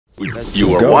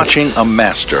You are watching a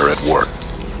master at work.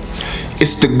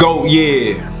 It's the GOAT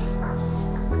year.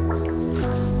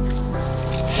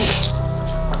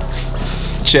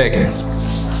 Check it.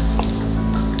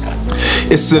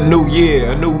 It's a new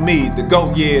year, a new me, the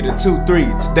GOAT year, the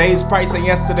 2-3. Today's price ain't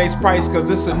yesterday's price, cause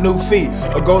it's a new fee.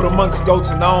 A goat amongst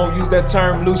goats, and I don't use that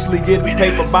term loosely. Getting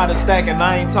paper by the stack, and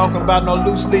I ain't talking about no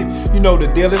loose leaf. You know the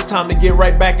deal, it's time to get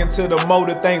right back into the mode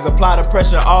of things. Apply the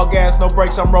pressure, all gas, no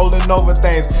brakes, I'm rolling over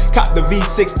things. Cop the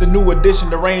V6, the new edition,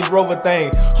 the Range Rover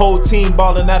thing. Whole team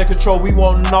balling out of control, we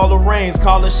wanting all the reins.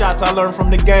 Calling shots, I learned from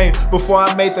the game. Before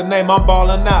I made the name, I'm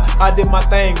balling out. I did my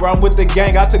thing, grind with the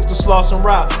gang, I took the Slauson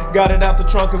route. Got it out the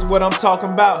trunk is what I'm talking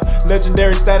about.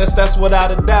 Legendary status, that's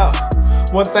without a doubt.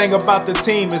 One thing about the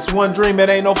team, it's one dream, it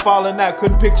ain't no falling out.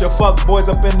 Couldn't picture fuck boys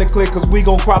up in the clique, cause we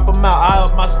gon' crop them out. I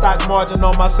up my stock margin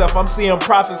on myself, I'm seeing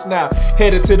profits now.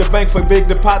 Headed to the bank for big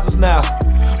deposits now.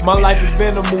 My life has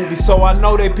been a movie, so I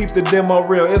know they peep the demo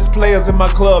real. It's players in my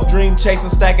club, dream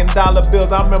chasing, stacking dollar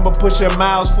bills. I remember pushing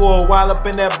miles for a while up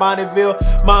in that Bonneville.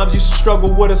 Moms used to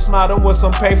struggle with a smile, them with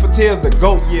some pain for tears. The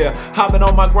GOAT year, hopping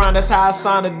on my grind, that's how I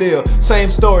signed a deal. Same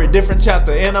story, different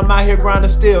chapter, and I'm out here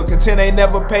grinding still. Content ain't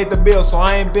never paid the bill, so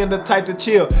I ain't been the type to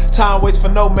chill. Time waits for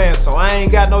no man, so I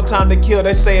ain't got no time to kill.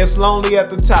 They say it's lonely at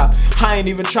the top, I ain't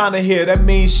even trying to hear. That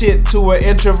means shit to an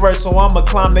introvert, so I'ma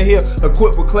climb the hill.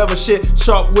 Equipped with clever shit,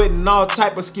 sharp wit and all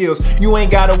type of skills. You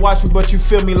ain't gotta watch me, but you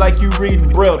feel me like you reading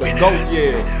Braille. The GOAT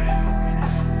year.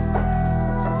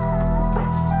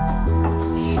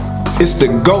 It's the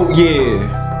GOAT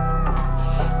year.